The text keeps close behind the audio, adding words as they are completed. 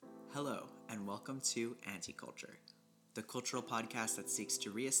Hello, and welcome to Anti-Culture, the cultural podcast that seeks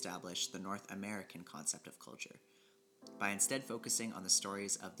to reestablish the North American concept of culture, by instead focusing on the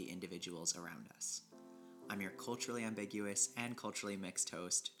stories of the individuals around us. I'm your culturally ambiguous and culturally mixed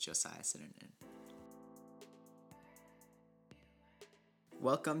host, Josiah Sinnernan.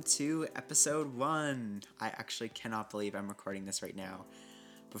 Welcome to episode 1. I actually cannot believe I'm recording this right now.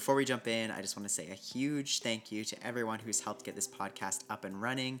 Before we jump in, I just want to say a huge thank you to everyone who's helped get this podcast up and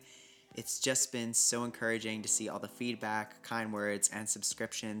running. It's just been so encouraging to see all the feedback, kind words, and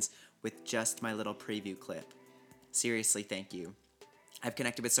subscriptions with just my little preview clip. Seriously, thank you. I've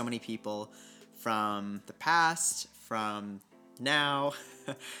connected with so many people from the past, from now,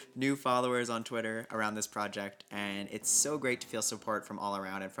 new followers on Twitter around this project, and it's so great to feel support from all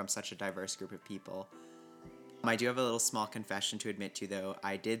around and from such a diverse group of people. I do have a little small confession to admit to, though.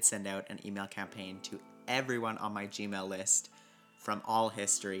 I did send out an email campaign to everyone on my Gmail list from all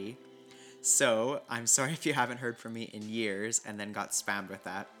history. So I'm sorry if you haven't heard from me in years and then got spammed with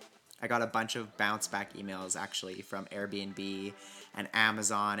that. I got a bunch of bounce back emails actually from Airbnb and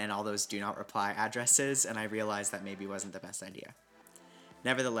Amazon and all those do not reply addresses, and I realized that maybe wasn't the best idea.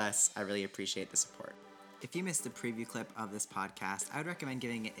 Nevertheless, I really appreciate the support. If you missed the preview clip of this podcast, I would recommend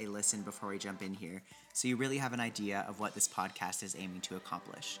giving it a listen before we jump in here, so you really have an idea of what this podcast is aiming to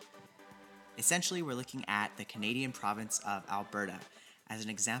accomplish. Essentially, we're looking at the Canadian province of Alberta as an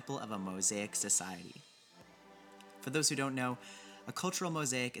example of a mosaic society. For those who don't know, a cultural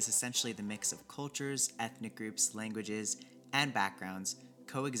mosaic is essentially the mix of cultures, ethnic groups, languages, and backgrounds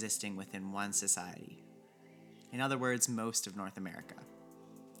coexisting within one society. In other words, most of North America.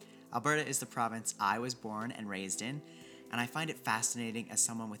 Alberta is the province I was born and raised in, and I find it fascinating as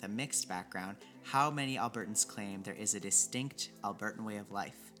someone with a mixed background how many Albertans claim there is a distinct Albertan way of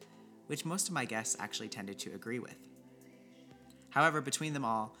life, which most of my guests actually tended to agree with. However, between them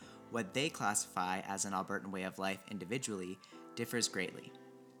all, what they classify as an Albertan way of life individually differs greatly.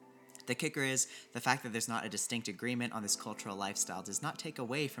 The kicker is, the fact that there's not a distinct agreement on this cultural lifestyle does not take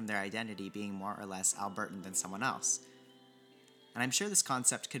away from their identity being more or less Albertan than someone else. And I'm sure this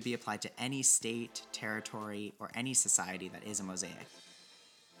concept could be applied to any state, territory, or any society that is a mosaic.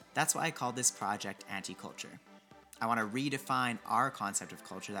 That's why I call this project Anti-Culture. I want to redefine our concept of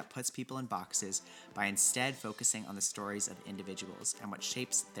culture that puts people in boxes by instead focusing on the stories of individuals and what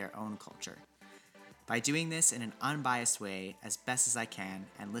shapes their own culture. By doing this in an unbiased way, as best as I can,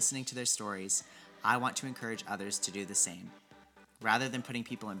 and listening to their stories, I want to encourage others to do the same. Rather than putting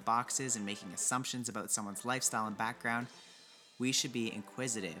people in boxes and making assumptions about someone's lifestyle and background, we should be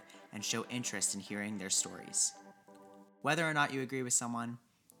inquisitive and show interest in hearing their stories. Whether or not you agree with someone,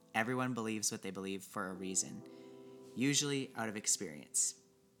 everyone believes what they believe for a reason, usually out of experience.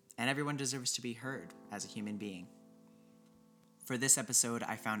 And everyone deserves to be heard as a human being. For this episode,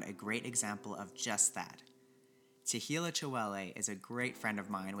 I found a great example of just that. Tehillah Chiwele is a great friend of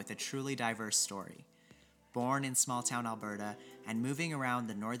mine with a truly diverse story. Born in small-town Alberta and moving around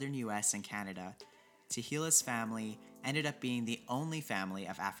the northern US and Canada, Tehillah's family ended up being the only family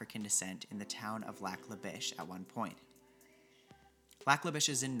of African descent in the town of Lac La Biche at one point. Lac La Biche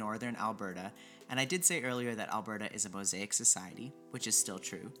is in northern Alberta, and I did say earlier that Alberta is a mosaic society, which is still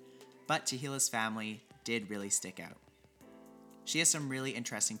true, but Tehillah's family did really stick out. She has some really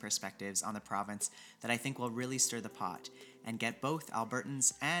interesting perspectives on the province that I think will really stir the pot and get both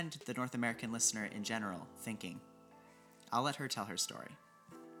Albertans and the North American listener in general thinking. I'll let her tell her story.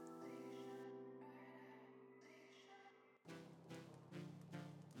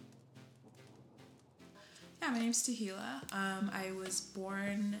 Yeah, my name's Tehillah. I was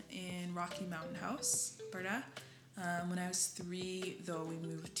born in Rocky Mountain House, Alberta. When I was 3, though, we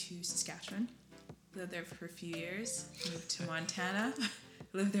moved to Saskatchewan. Lived there for a few years. Moved to Montana.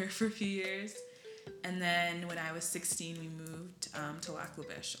 Lived there for a few years. And then when I was 16, we moved to Lac La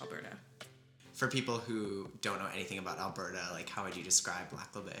Biche, Alberta. For people who don't know anything about Alberta, how would you describe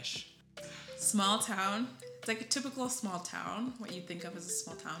Lac La Biche? Small town. It's like a typical small town, what you'd think of as a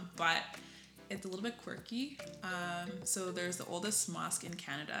small town, but it's a little bit quirky. So there's the oldest mosque in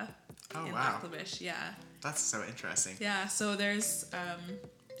Canada. Oh, in wow. Lac La Biche, yeah. That's so interesting. Yeah, so there's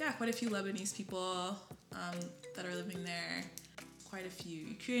quite a few Lebanese people that are living there. Quite a few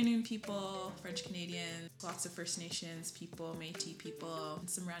Ukrainian people, French Canadians, lots of First Nations people, Métis people, and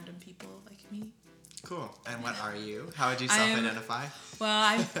some random people like me. Cool. And what are you? How would you self-identify?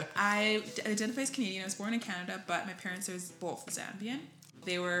 Well, I identify as Canadian. I was born in Canada, but my parents are both Zambian.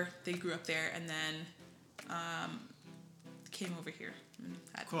 They grew up there and then came over here. And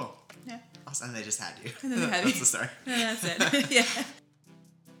had Cool. Me. Yeah. Awesome. And they just had you. And then they had That's me. the start. And that's it. Yeah.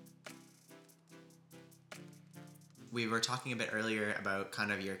 we were talking a bit earlier about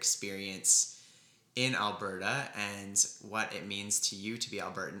kind of your experience in Alberta and what it means to you to be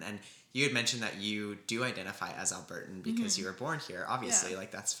Albertan. And you had mentioned that you do identify as Albertan because you were born here. Obviously,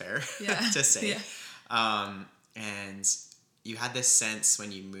 like that's fair to say. And you had this sense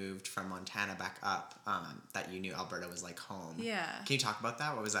when you moved from Montana back up that you knew Alberta was like home. Yeah. Can you talk about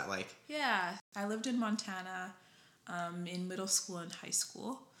that? What was that like? Yeah. I lived in Montana in middle school and high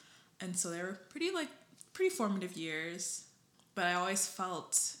school. And so they were pretty formative years. But I always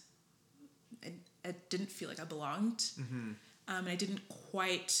felt, I didn't feel like I belonged. Mm-hmm. And I didn't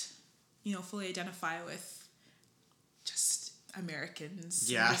quite, fully identify with just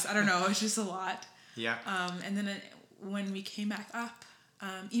Americans. Yeah. I don't know. It was just a lot. Yeah. And then when we came back up,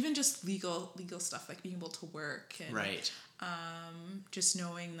 even just legal stuff like being able to work and right. Just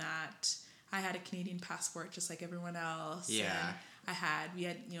knowing that I had a Canadian passport just like everyone else. Yeah. And we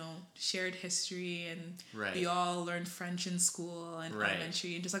had shared history, and right. we all learned French in school and right.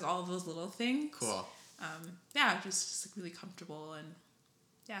 elementary, and just like all of those little things. Cool. Just like really comfortable, and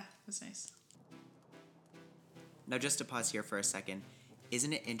yeah, it was nice. Now, just to pause here for a second,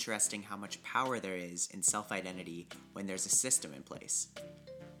 isn't it interesting how much power there is in self-identity when there's a system in place?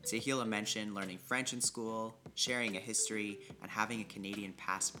 Tehillah mentioned learning French in school, sharing a history, and having a Canadian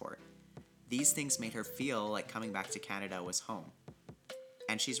passport. These things made her feel like coming back to Canada was home.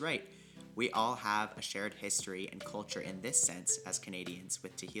 And she's right. We all have a shared history and culture in this sense as Canadians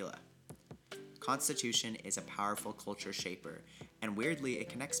with Tehillah. Constitution is a powerful culture shaper, and weirdly, it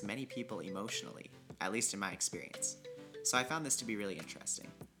connects many people emotionally, at least in my experience. So I found this to be really interesting.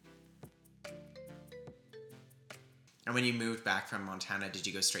 And when you moved back from Montana, did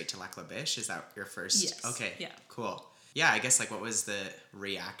you go straight to Lac La Biche? Is that your first? Yes. Okay. Yeah. Cool. Yeah, I guess what was the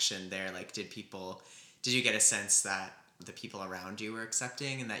reaction there? Did you get a sense that the people around you were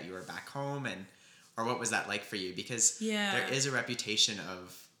accepting and that you were back home, or what was that like for you? Because there is a reputation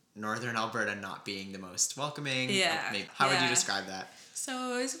of Northern Alberta not being the most welcoming. Yeah. How would you describe that?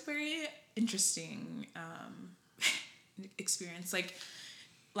 So it was a very interesting experience.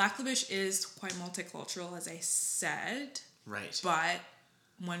 Lac La Biche is quite multicultural, as I said. Right. But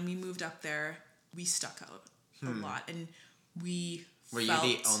when we moved up there, we stuck out a lot, and Were you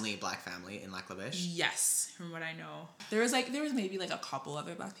the only black family in Lac La Biche? Yes, from what I know. There was maybe a couple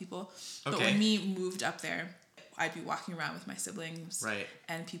other black people. But when we moved up there, I'd be walking around with my siblings. Right.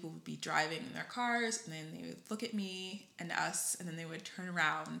 And people would be driving in their cars, and then they would look at me and us, and then they would turn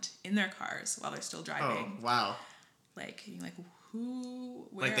around in their cars while they're still driving. Oh, wow. Who,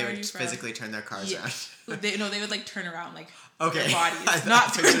 where they are would you from? physically turn their cars around. They would turn around, okay. their bodies.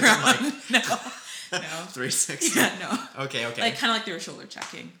 Not turn around. No. 360. Yeah, no. Okay. Kind of they were shoulder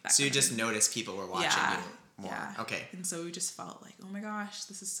checking. So you just noticed people were watching you more. Yeah. Okay. And so we just felt oh my gosh,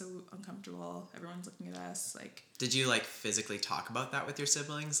 this is so uncomfortable. Everyone's looking at us. Did you physically talk about that with your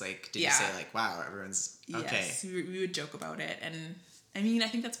siblings? Did you say wow, everyone's okay? Yes, we would joke about it, and I mean I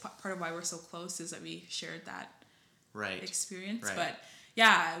think that's part of why we're so close is that we shared that experience. Right. But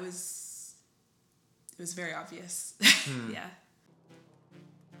yeah, it was very obvious. Yeah.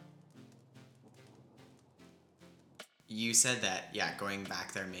 You said that, going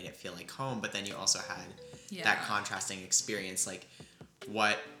back there made it feel like home, but then you also had that contrasting experience.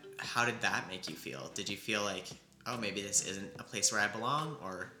 How did that make you feel? Did you feel oh, maybe this isn't a place where I belong,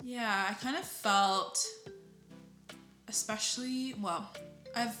 or? Yeah, I kind of felt, I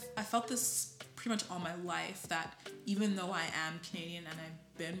felt this pretty much all my life, that even though I am Canadian and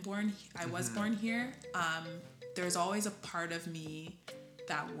I was born here, there's always a part of me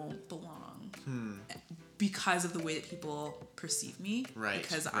that won't belong. Because of the way that people perceive me. Right.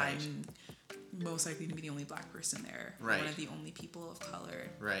 Because I'm most likely to be the only black person there. Right. One of the only people of color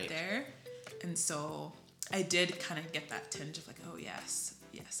there. And so I did kind of get that tinge of oh yes,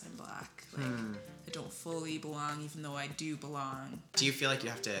 I'm black. I don't fully belong, even though I do belong. Do you feel like you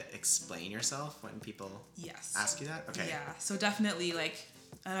have to explain yourself when people ask you that? Okay. Yeah. So definitely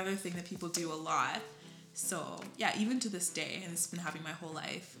another thing that people do a lot. So yeah, even to this day, and it's been happening my whole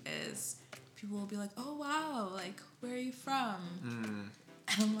life, is people will be oh wow, where are you from? And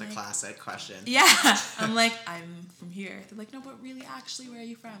I'm the classic question. Yeah. I'm I'm from here. They're no, but really, actually, where are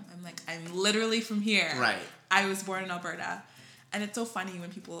you from? I'm I'm literally from here. Right. I was born in Alberta. And it's so funny when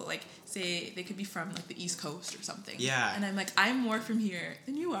people say they could be from the East Coast or something. Yeah. And I'm I'm more from here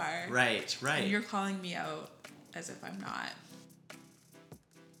than you are. Right. And you're calling me out as if I'm not.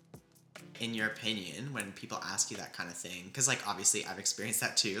 In your opinion, when people ask you that kind of thing, because obviously I've experienced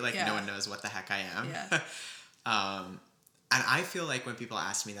that too, no one knows what the heck I am. Yeah. And I feel when people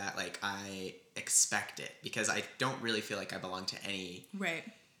ask me that, I expect it, because I don't really feel I belong to any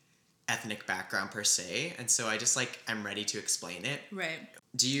ethnic background per se, and so I just like I'm ready to explain it. Right.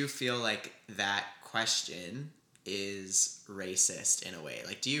 Do you feel like that question is racist in a way?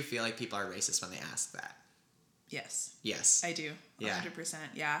 Like, do you feel like people are racist when they ask that? Yes. Yes. I do. Yeah. 100%.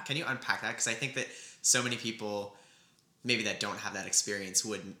 Yeah. Can you unpack that? Because I think that so many people, maybe that don't have that experience,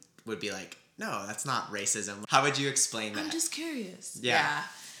 would be like, no, that's not racism. How would you explain that? I'm just curious. Yeah.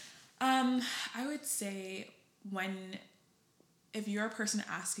 I would say if you're a person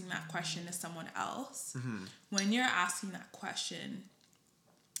asking that question to someone else, when you're asking that question,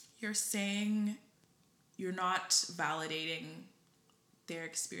 you're saying you're not validating their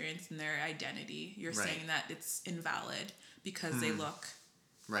experience and their identity. You're Right. saying that it's invalid because they look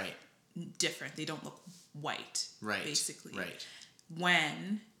Right. different. They don't look white, Right. basically. Right.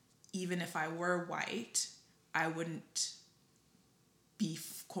 When, even if I were white, I wouldn't be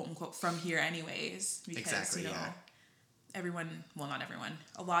quote unquote from here anyways, because Exactly, yeah. everyone, well, not everyone,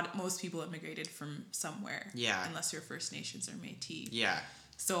 most people immigrated from somewhere. Yeah. Unless you're First Nations or Métis. Yeah.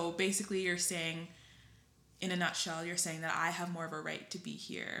 So basically you're saying, in a nutshell, you're saying that I have more of a right to be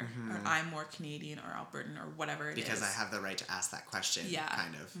here, or I'm more Canadian or Albertan or whatever it is. Because I have the right to ask that question,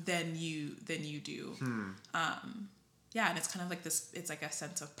 kind of. Than you do. Yeah, and it's kind of like this, it's like a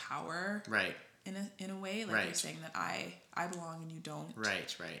sense of power. Right. In a way, like you're saying that I belong and you don't.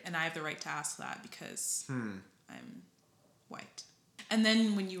 Right. And I have the right to ask that because I'm white. And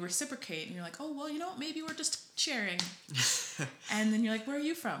then when you reciprocate and you're like, oh, well, maybe we're just sharing. And then you're like, where are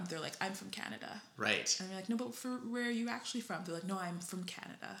you from? They're like, I'm from Canada. Right. And you're like, no, but where are you actually from? They're like, no, I'm from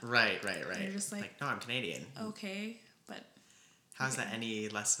Canada. Right. And you're just like, no, I'm Canadian. Okay, but... How's that any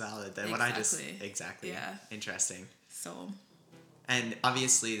less valid than what I just... Exactly. Yeah. Interesting. So... And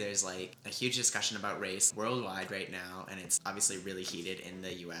obviously there's like a huge discussion about race worldwide right now, and it's obviously really heated in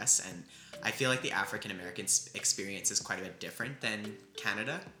the US, and I feel like the African American experience is quite a bit different than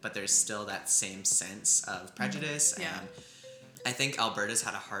Canada, but there's still that same sense of prejudice, and I think Alberta's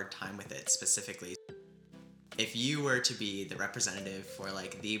had a hard time with it specifically. If you were to be the representative for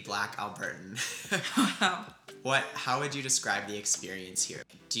like the Black Albertan, how would you describe the experience here?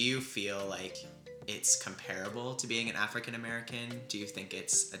 Do you feel like it's comparable to being an African American? Do you think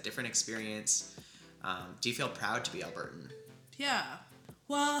it's a different experience? Do you feel proud to be Albertan? Yeah.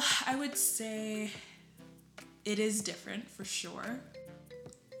 Well, I would say it is different for sure,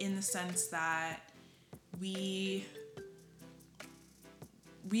 in the sense that we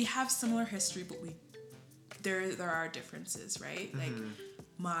have similar history, but there are differences, right? Like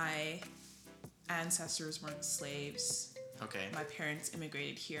my ancestors weren't slaves. Okay. My parents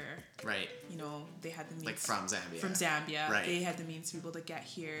immigrated here. Right. They had the means... Like from Zambia. From Zambia. Right. They had the means to be able to get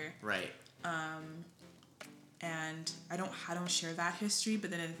here. Right. And I don't share that history, but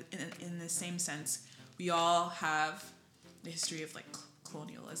then in the same sense, we all have the history of like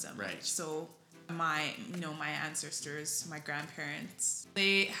colonialism. Right. So my ancestors, my grandparents,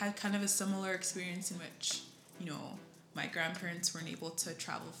 they had kind of a similar experience in which, my grandparents weren't able to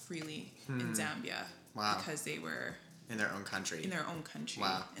travel freely in Zambia. Wow. Because they were... In their own country.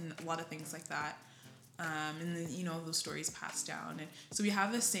 Wow. And a lot of things like that. And then, those stories passed down. And so we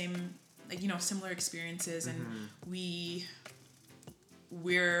have the same, similar experiences, and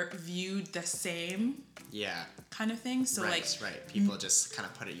we're viewed the same. Yeah. Kind of thing. So right. People just kind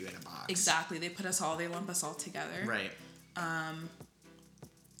of put you in a box. Exactly. They lump us all together. Right.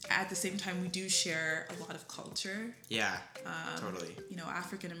 At the same time, we do share a lot of culture. Yeah. Totally.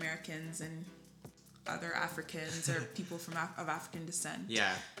 African Americans and other Africans or people of African descent.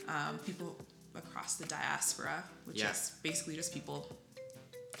 Yeah. People across the diaspora, which is basically just people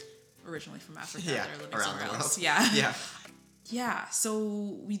originally from Africa that are living somewhere else. Yeah. Yeah. Yeah.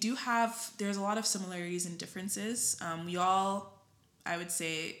 So we do there's a lot of similarities and differences. We all, I would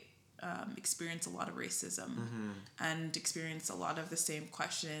say, experience a lot of racism and experience a lot of the same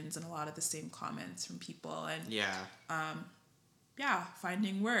questions and a lot of the same comments from people. And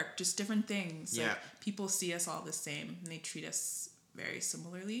finding work, just different things. Yeah. Like, people see us all the same and they treat us very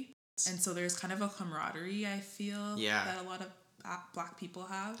similarly. And so there's kind of a camaraderie, I feel, that a lot of Black people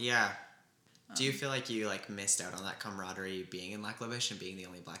have. Yeah. Do you feel like you missed out on that camaraderie being in Lac La Biche and being the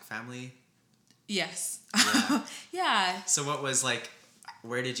only Black family? Yes. Yeah. Yeah. So what was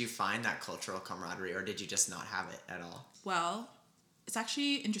where did you find that cultural camaraderie, or did you just not have it at all? Well, it's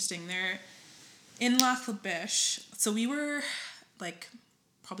actually interesting. In Lac La Biche, so we were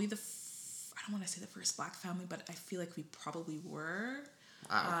probably I don't want to say the first Black family, but I feel like we probably were.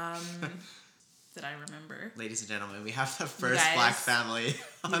 Wow. That I remember. Ladies and gentlemen, we have the first Black family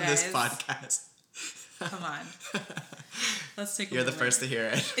on this podcast. Come on. Let's take a You're moment. the first to hear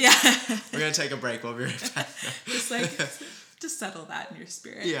it. Yeah. We're going to take a break. We'll be right back. Just just settle that in your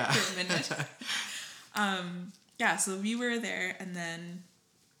spirit Yeah. for a minute. Yeah, so we were there, and then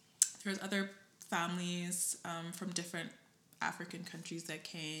there was other families from different African countries that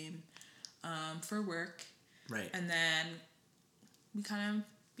came for work. Right. And then we kind of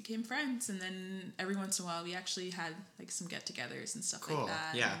became friends, and then every once in a while we actually had like some get-togethers and stuff like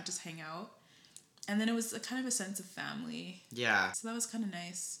that. Yeah. And just hang out. And then it was a kind of a sense of family. Yeah. So that was kind of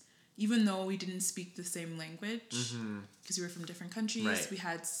nice. Even though we didn't speak the same language, because we were from different countries, Right. we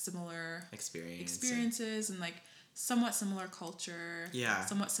had similar experiences and like somewhat similar culture. Yeah.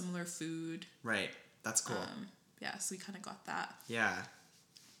 Somewhat similar food. Right. That's cool. Yeah, so we kind of got that. Yeah.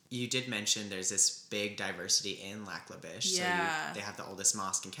 You did mention there's this big diversity in Lac La Biche. Yeah. So they have the oldest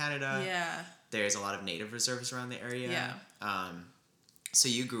mosque in Canada. Yeah. There's a lot of native reserves around the area. Yeah. So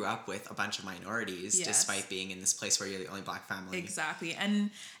you grew up with a bunch of minorities, Yes. despite being in this place where you're the only Black family. Exactly.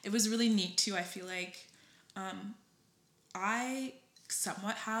 And it was really neat too. I feel like I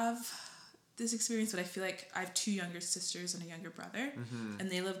somewhat have this experience, but I feel like I have 2 younger sisters and a younger brother, and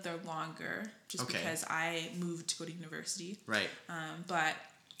they lived there longer just because I moved to go to university. Right. But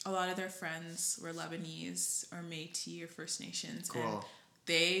a lot of their friends were Lebanese or Métis or First Nations. Cool. And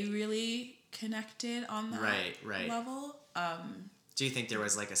they really connected on that level. Do you think there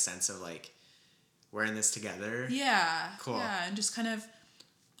was like a sense of like, we're in this together? Yeah. Cool. Yeah, and just kind of,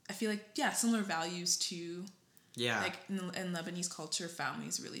 I feel like, yeah, similar values too. Yeah. Like in Lebanese culture, family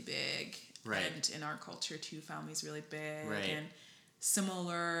is really big. Right. And in our culture too, family is really big. Right. And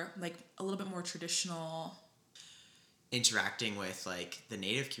similar, like a little bit more traditional. Interacting with like the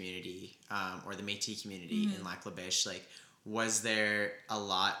Native community or the Métis community in Lac La Biche, like was there a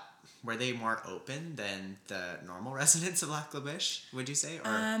lot? Were they more open than the normal residents of Lac La Biche? Would you say?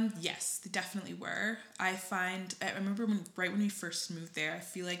 Or Yes, they definitely were. I remember right when we first moved there, I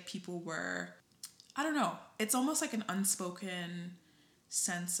feel like people were, I don't know. It's almost like an unspoken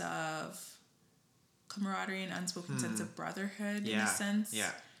sense of camaraderie, an unspoken sense of brotherhood in a sense.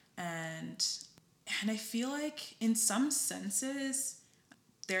 Yeah. And I feel like in some senses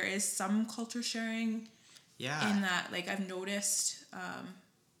there is some culture sharing. Yeah. In that, like I've noticed,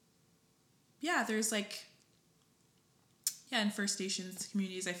 there's like, in First Nations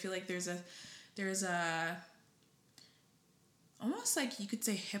communities, I feel like there's a almost like you could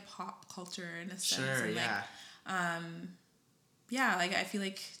say hip hop culture in a sense. Sure. And Yeah. Like I feel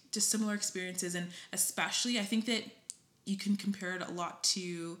like just similar experiences, and especially I think that you can compare it a lot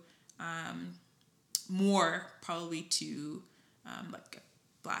to more probably to like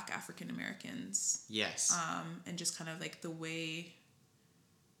Black African Americans. Yes. And just kind of like the way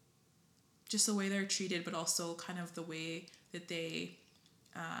they're treated, but also kind of the way that they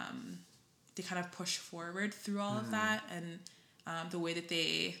kind of push forward through all of that, and the way that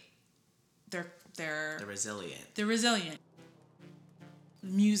they're resilient. They're resilient.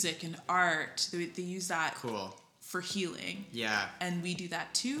 Music and art, they use that for healing. Yeah. And we do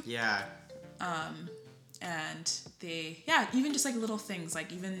that too. Yeah. And they, even just like little things,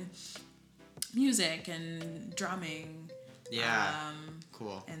 like even music and drumming. Yeah.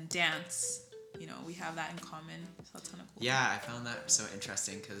 Cool. And dance, we have that in common. So that's kind of cool. Yeah, I found that so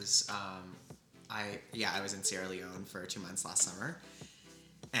interesting because I was in Sierra Leone for 2 months last summer,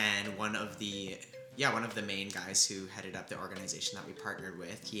 and one of the main guys who headed up the organization that we partnered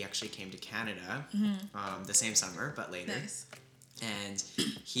with, he actually came to Canada the same summer, but later. Nice. And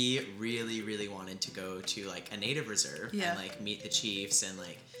he really, really wanted to go to like a native reserve and like meet the chiefs and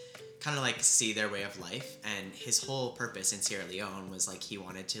like kind of like see their way of life. And his whole purpose in Sierra Leone was like he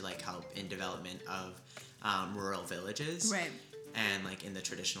wanted to like help in development of rural villages, right? And like in the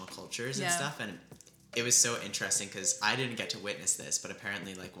traditional cultures and stuff. And it was so interesting because I didn't get to witness this, but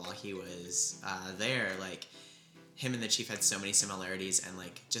apparently like while he was there, like him and the chief had so many similarities, and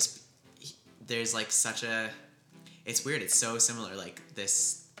like just there's like such a, it's weird, it's so similar, like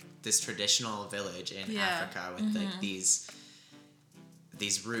this traditional village in Africa with like these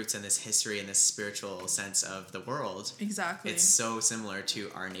roots and this history and this spiritual sense of the world. Exactly. It's so similar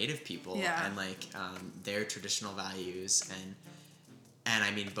to our native people and like their traditional values, and I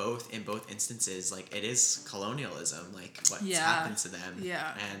mean in both instances, like it is colonialism, like what's happened to them.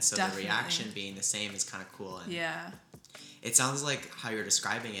 Yeah. And so the reaction being the same is kind of cool. And it sounds like how you're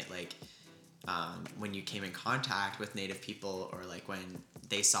describing it, like when you came in contact with Native people, or like when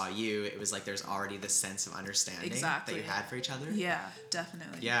they saw you, it was like there's already this sense of understanding that you had for each other. Yeah,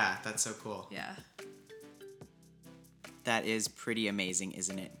 definitely. Yeah, that's so cool. Yeah. That is pretty amazing,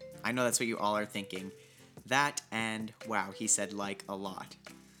 isn't it? I know that's what you all are thinking. That and, wow, he said like a lot.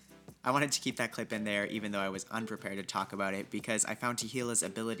 I wanted to keep that clip in there even though I was unprepared to talk about it because I found Tehillah's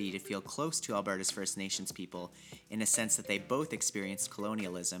ability to feel close to Alberta's First Nations people in a sense that they both experienced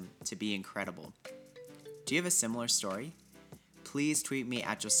colonialism to be incredible. Do you have a similar story? Please tweet me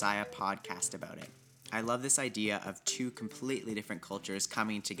at Josiah Podcast about it. I love this idea of two completely different cultures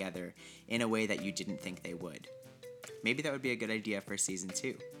coming together in a way that you didn't think they would. Maybe that would be a good idea for season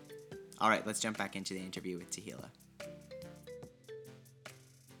 2. Alright, let's jump back into the interview with Tehillah.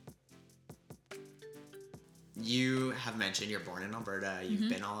 You have mentioned you're born in Alberta, you've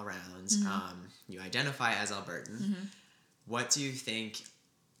been all around, you identify as Albertan. What do you think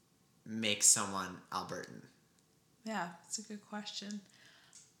makes someone Albertan? Yeah, that's a good question.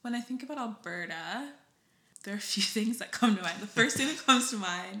 When I think about Alberta, there are a few things that come to mind. The first thing that comes to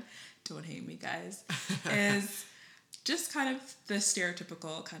mind, don't hate me guys, is just kind of the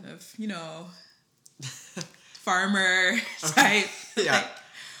stereotypical kind of, farmer type, like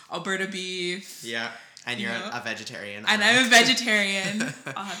Alberta beef. Yeah. And you're a vegetarian. And I'm a vegetarian.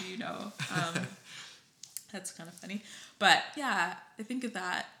 I'll have you know. That's kind of funny. But yeah, I think of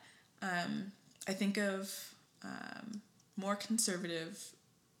that. I think of more conservative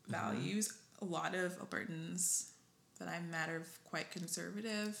values. A lot of Albertans that I met are quite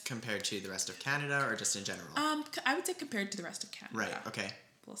conservative. Compared to the rest of Canada or just in general? I would say compared to the rest of Canada. Right, okay.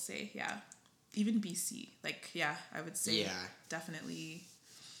 We'll say, yeah. Even BC. I would say definitely...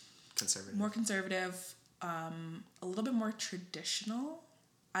 Conservative. More conservative, a little bit more traditional.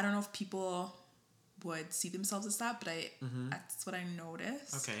 I don't know if people would see themselves as that, but that's what I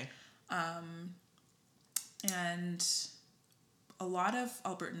noticed. Okay. And a lot of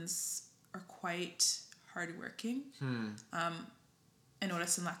Albertans are quite hardworking. I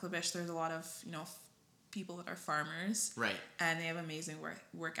noticed in Lac La Biche there's a lot of, people that are farmers. Right. And they have amazing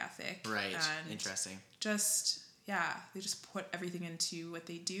work ethic. Right. And interesting. They just put everything into what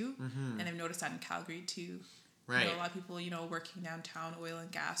they do. And I've noticed that in Calgary too. Right. A lot of people, working downtown, oil and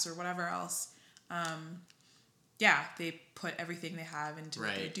gas or whatever else. They put everything they have into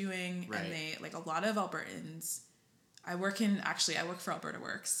what they're doing. Right. And they, a lot of Albertans, I work for Alberta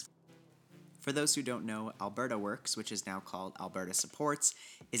Works. For those who don't know, Alberta Works, which is now called Alberta Supports,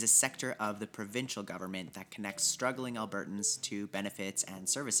 is a sector of the provincial government that connects struggling Albertans to benefits and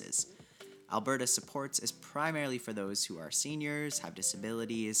services. Alberta Supports is primarily for those who are seniors, have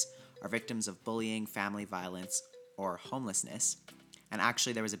disabilities, are victims of bullying, family violence, or homelessness. And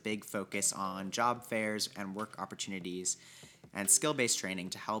actually there was a big focus on job fairs and work opportunities and skill-based training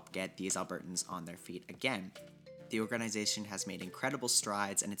to help get these Albertans on their feet again. The organization has made incredible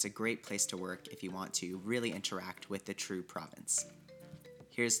strides and it's a great place to work if you want to really interact with the true province.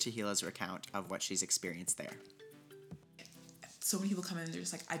 Here's Tehillah's recount of what she's experienced there. So many people come in and they're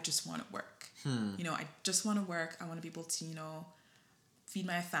just like, I just want to work. I just want to work. I want to be able to, feed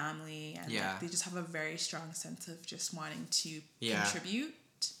my family. And they just have a very strong sense of just wanting to contribute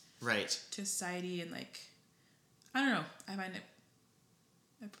to society. And I don't know. I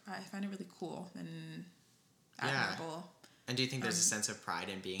find it really cool and admirable. And do you think there's a sense of pride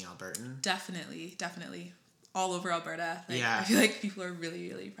in being Albertan? Definitely. All over Alberta. I feel like people are really,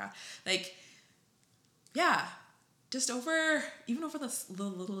 really proud. Just even over the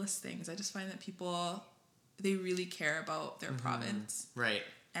littlest things, I just find that people, they really care about their province. Right.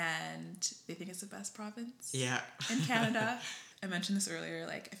 And they think it's the best province. Yeah. In Canada. I mentioned this earlier,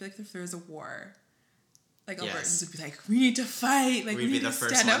 I feel like if there was a war, Albertans would be like, we need to fight. We'd be the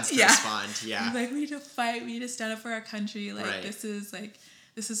first ones to respond. Yeah. We need to fight. We need to stand up for our country. This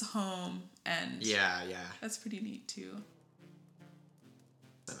is home. And that's pretty neat too.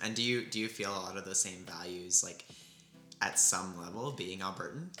 And do you feel a lot of those same values, at some level, being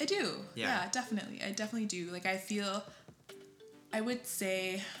Albertan? I do. Yeah, definitely. I definitely do. I would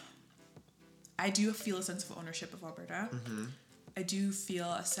say I do feel a sense of ownership of Alberta. I do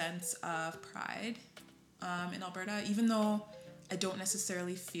feel a sense of pride in Alberta, even though I don't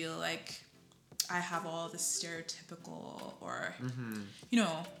necessarily feel like I have all the stereotypical or,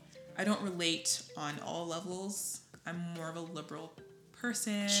 I don't relate on all levels. I'm more of a liberal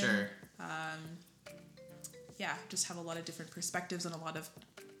person. Sure. Just have a lot of different perspectives and a lot of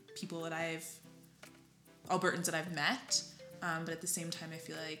people Albertans that I've met. But at the same time, I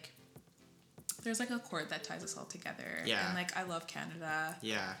feel like there's a cord that ties us all together. Yeah. And I love Canada.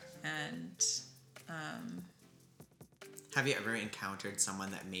 Yeah. And have you ever encountered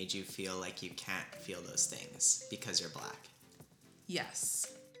someone that made you feel like you can't feel those things because you're Black? Yes.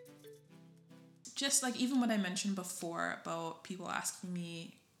 Just even what I mentioned before about people asking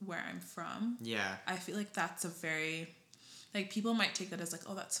me where I'm from. Yeah. I feel like that's a very, people might take that as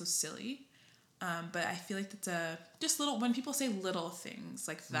oh, that's so silly. But I feel like that's just little, when people say little things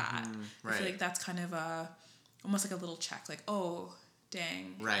like that, right. I feel like that's kind of almost like a little check, like, oh,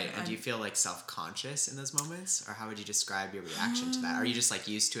 dang. Right. And do you feel like self-conscious in those moments? Or how would you describe your reaction to that? Are you just like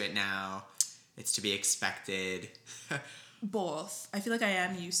used to it now? It's to be expected? Both. I feel like I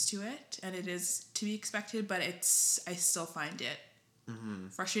am used to it and it is to be expected, but I still find it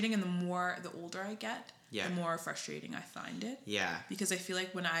frustrating. And the older I get, the more frustrating I find it. Yeah. Because I feel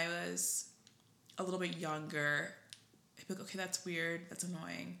like when I was a little bit younger, I'd be like, okay, that's weird, that's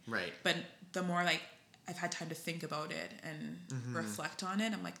annoying. Right. But the more like I've had time to think about it and reflect on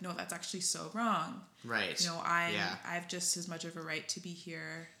it, I'm like, no, that's actually so wrong. Right. You know, I've just as much of a right to be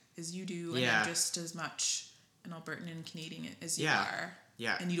here as you do, and I'm just as much an Albertan and Canadian as you are.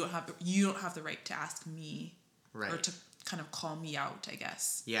 Yeah. And you don't have the right to ask me or to kind of call me out, I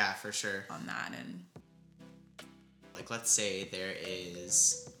guess. Yeah, for sure. On that. And like, let's say there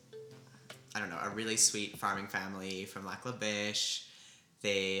is, I don't know, a really sweet farming family from Lac La Biche.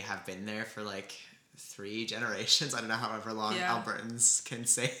 They have been there for like 3 generations. I don't know however long Albertans can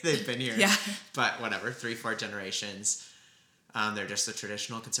say they've been here. But whatever, 3-4 generations. They're just a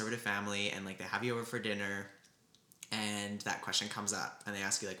traditional conservative family, and like they have you over for dinner, and that question comes up, and they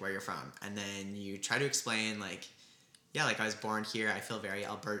ask you like where you're from, and then you try to explain like, yeah, like I was born here. I feel very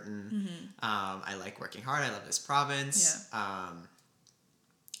Albertan. I like working hard. I love this province. I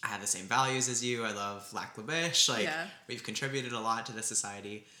have the same values as you. I love Lac La Biche. Like we've contributed a lot to the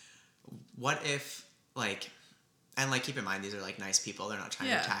society. What if like, and like keep in mind these are like nice people. They're not trying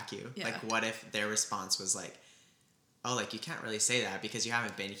to attack you. Like what if their response was like, oh, like you can't really say that because you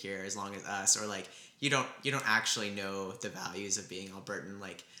haven't been here as long as us, or like you don't actually know the values of being Albertan.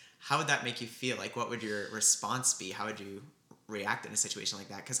 Like how would that make you feel? Like what would your response be? How would you react in a situation like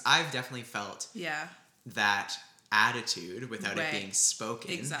that? Because I've definitely felt that attitude without it being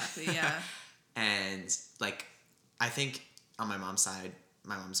spoken. Exactly, yeah. And like I think on my mom's side,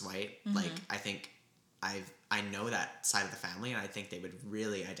 my mom's white, like I think I know that side of the family, and I think they would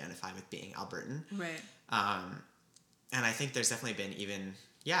really identify with being Albertan. Right. And I think there's definitely been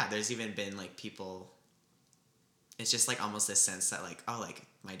there's even been like people, it's just like almost this sense that like, oh, like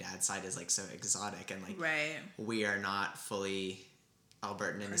my dad's side is like so exotic, and like we are not fully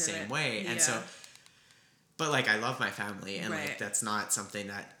Albertan in the same way. And so, but like I love my family, and like that's not something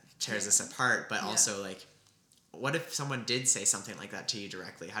that tears us apart, but also like, what if someone did say something like that to you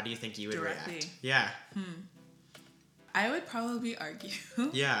directly? How do you think you would react? Yeah. I would probably argue.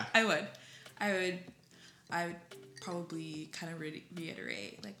 Yeah. I would probably kind of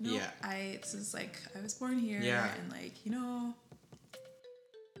reiterate, like, no, this is like, I was born here, and like, you know,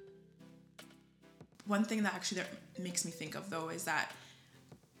 one thing that actually that makes me think of though is that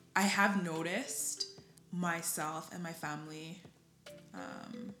I have noticed myself and my family,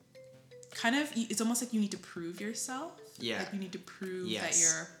 kind of, it's almost like you need to prove yourself. Yeah. Like you need to prove that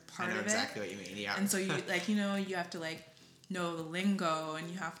you're part of it. I know exactly what you mean, yeah. And so you, like, you know, you have to like know the lingo, and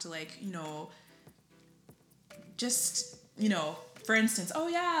you have to like, you know, just, you know, for instance, oh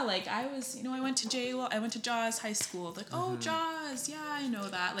yeah, like I was, you know, I went to Jaws High School. Like, oh, Jaws, yeah, I know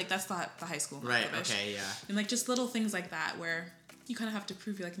that. Like that's the high school. Right, okay, yeah. And like just little things like that where you kind of have to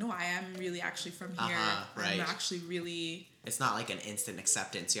prove you're like, no, I am really actually from here. Right. I'm actually really... It's not like an instant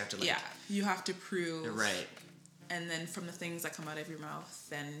acceptance. You have to like... Yeah, you have to prove. Right. And then from the things that come out of your mouth,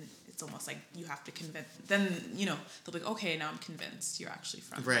 then it's almost like you have to convince... Then, you know, they'll be like, okay, now I'm convinced you're actually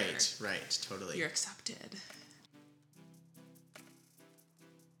from here. Right, totally. You're accepted.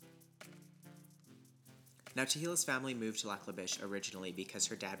 Now, Tehillah's family moved to Lac La Biche originally because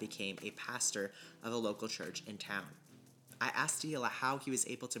her dad became a pastor of a local church in town. I asked Tehillah how he was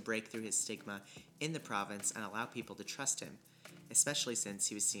able to break through his stigma in the province and allow people to trust him, especially since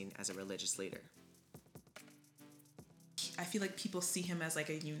he was seen as a religious leader. I feel like people see him as like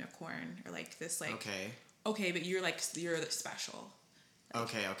a unicorn, or like this like... Okay, but you're special. Like,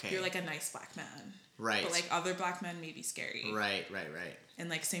 okay. You're like a nice black man. Right. But like other black men may be scary. Right. And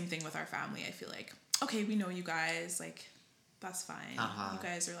like same thing with our family. I feel like, okay, we know you guys, like that's fine. You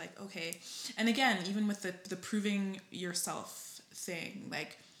guys are like, okay. And again, even with the proving yourself thing,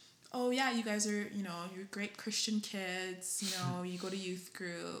 like, oh yeah, you guys are, you know, you're great Christian kids, you know, you go to youth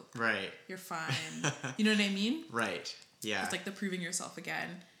group. Right. You're fine. You know what I mean? Right. Yeah. It's like the proving yourself again.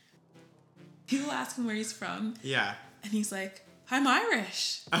 People ask him where he's from. Yeah. And he's like, I'm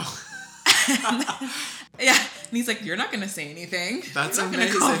Irish. Oh. Yeah. And he's like, you're not going to say anything. That's you're not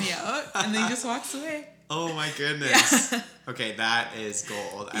amazing. Gonna call me out. And then he just walks away. Oh my goodness. Yeah. Okay, that is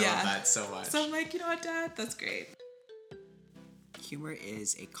gold. I love that so much. So I'm like, you know what, Dad? That's great. Humor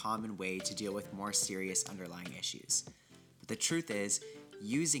is a common way to deal with more serious underlying issues. But the truth is,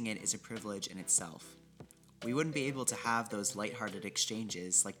 using it is a privilege in itself. We wouldn't be able to have those lighthearted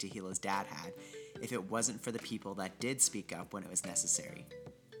exchanges like Tehillah's dad had if it wasn't for the people that did speak up when it was necessary.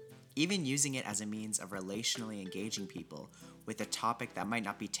 Even using it as a means of relationally engaging people with a topic that might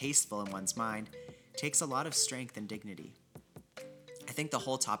not be tasteful in one's mind takes a lot of strength and dignity. I think the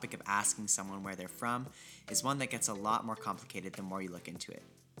whole topic of asking someone where they're from is one that gets a lot more complicated the more you look into it.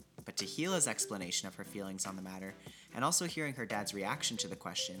 But Tehillah's explanation of her feelings on the matter, and also hearing her dad's reaction to the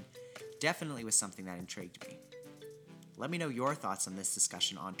question, definitely was something that intrigued me. Let me know your thoughts on this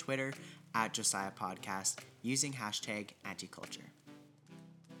discussion on Twitter @JosiahPodcast using #anticulture.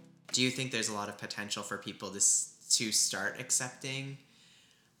 Do you think there's a lot of potential for people to start accepting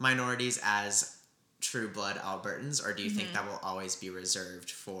minorities as true blood Albertans, or do you think that will always be reserved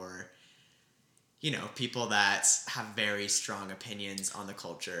for, people that have very strong opinions on the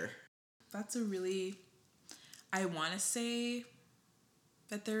culture? That's I want to say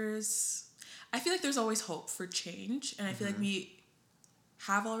that I feel like there's always hope for change, and I feel like we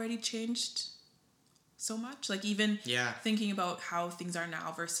have already changed so much. Like, even thinking about how things are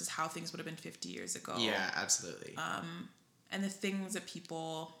now versus how things would have been 50 years ago. Yeah, absolutely. And the things that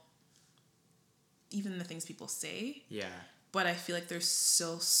even the things people say. Yeah. But I feel like there's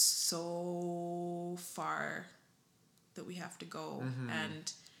still so far that we have to go.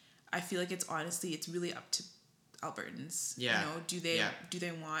 And I feel like it's really up to Albertans. Yeah. Do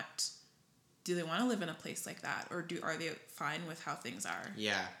they want to live in a place like that, or are they fine with how things are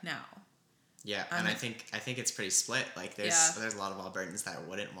now? Yeah, and I think it's pretty split. Like, there's a lot of Albertans that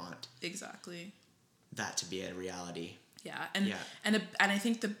wouldn't want that to be a reality. Yeah, and I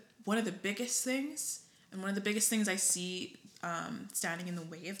think one of the biggest things I see standing in the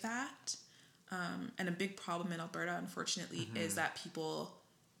way of that, and a big problem in Alberta, unfortunately, is that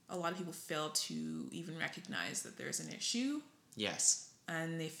a lot of people fail to even recognize that there's an issue. Yes.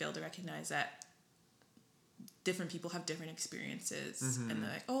 And they fail to recognize that different people have different experiences, and they're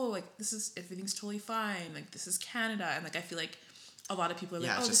like, oh, like, everything's totally fine, like, this is Canada, and like, I feel like a lot of people are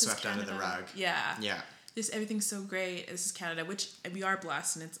like, oh, this is Canada. Under the rug. Yeah. Everything's so great. This is Canada, which we are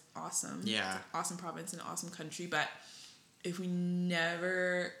blessed, and it's awesome. Yeah. It's an awesome province and an awesome country, but if we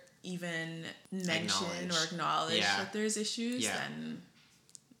never even mention or acknowledge that there's issues, then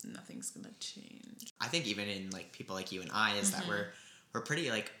nothing's gonna change. I think even in, like, people like you and I is that we're pretty,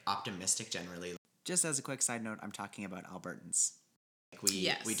 like, optimistic generally. Just as a quick side note, I'm talking about Albertans. Like,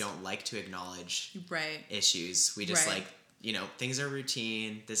 we don't like to acknowledge issues. We just things are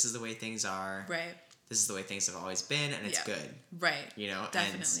routine. This is the way things are. Right. This is the way things have always been, and it's good. Right.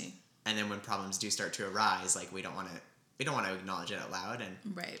 Definitely. And then when problems do start to arise, like, we don't want to acknowledge it out loud, and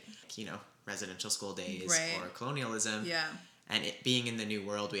residential school days or colonialism. Yeah. And it being in the New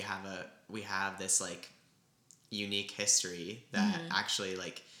World, we have this, like, unique history that actually,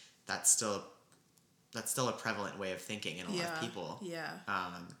 like, that's still a prevalent way of thinking in a lot of people. Yeah.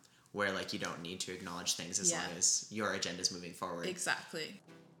 Where, like, you don't need to acknowledge things as long as your agenda's moving forward. Exactly.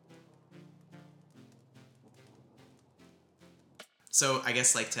 So I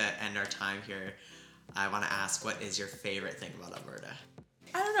guess, like, to end our time here, I want to ask, what is your favorite thing about Alberta?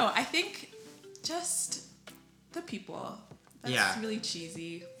 I don't know. I think just the people. That's really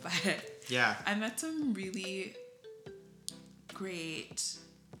cheesy, but I met some really great,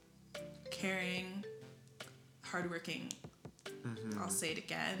 caring, hardworking, I'll say it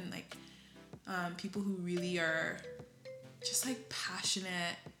again, like, people who really are just, like,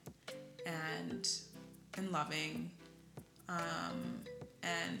 passionate and loving.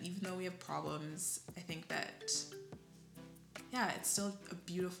 And even though we have problems, I think that, it's still a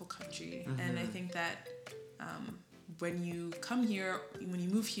beautiful country. And I think that when you come here, when you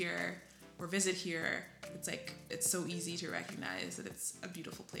move here or visit here, it's like, it's so easy to recognize that it's a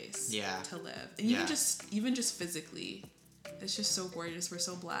beautiful place to live. And even just physically, it's just so gorgeous. We're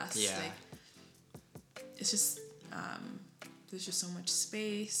so blessed. Yeah. Like, it's just, there's just so much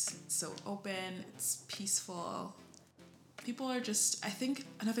space. It's so open. It's peaceful. People are just, I think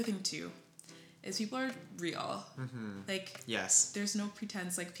another thing too is people are real. Like, there's no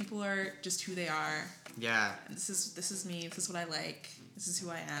pretense. Like, people are just who they are. Yeah. And this is me. This is what I like. This is who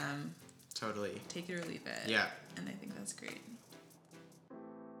I am. Totally. Take it or leave it. Yeah. And I think that's great.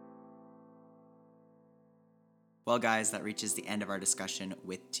 Well, guys, that reaches the end of our discussion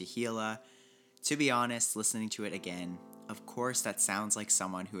with Tehillah. To be honest, listening to it again, of course that sounds like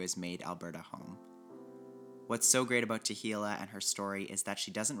someone who has made Alberta home. What's so great about Tehillah and her story is that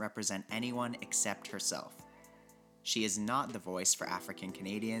she doesn't represent anyone except herself. She is not the voice for African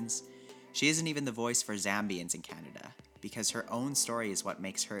Canadians. She isn't even the voice for Zambians in Canada, because her own story is what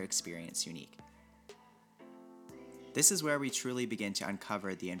makes her experience unique. This is where we truly begin to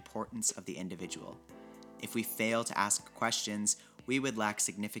uncover the importance of the individual. If we fail to ask questions, we would lack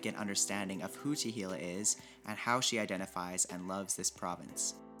significant understanding of who Tehillah is and how she identifies and loves this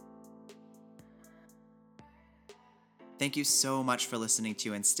province. Thank you so much for listening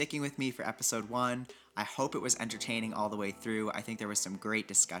to and sticking with me for episode 1. I hope it was entertaining all the way through. I think there was some great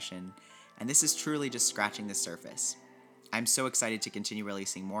discussion, and this is truly just scratching the surface. I'm so excited to continue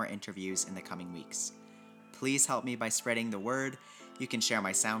releasing more interviews in the coming weeks. Please help me by spreading the word. You can share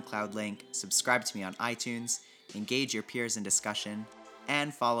my SoundCloud link, subscribe to me on iTunes, engage your peers in discussion,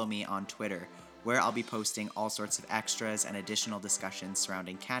 and follow me on Twitter, where I'll be posting all sorts of extras and additional discussions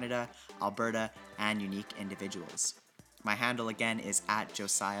surrounding Canada, Alberta, and unique individuals. My handle again is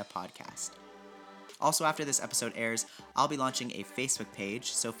 @JosiahPodcast. Also, after this episode airs, I'll be launching a Facebook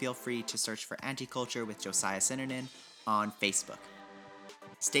page, so feel free to search for Anti-Culture with Josiah Sinnernin on Facebook.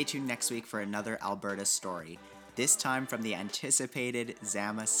 Stay tuned next week for another Alberta story, this time from the anticipated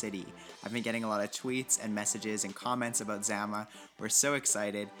Zama City. I've been getting a lot of tweets and messages and comments about Zama. We're so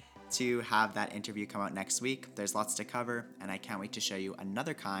excited to have that interview come out next week. There's lots to cover, and I can't wait to show you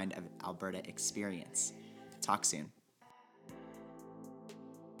another kind of Alberta experience. Talk soon.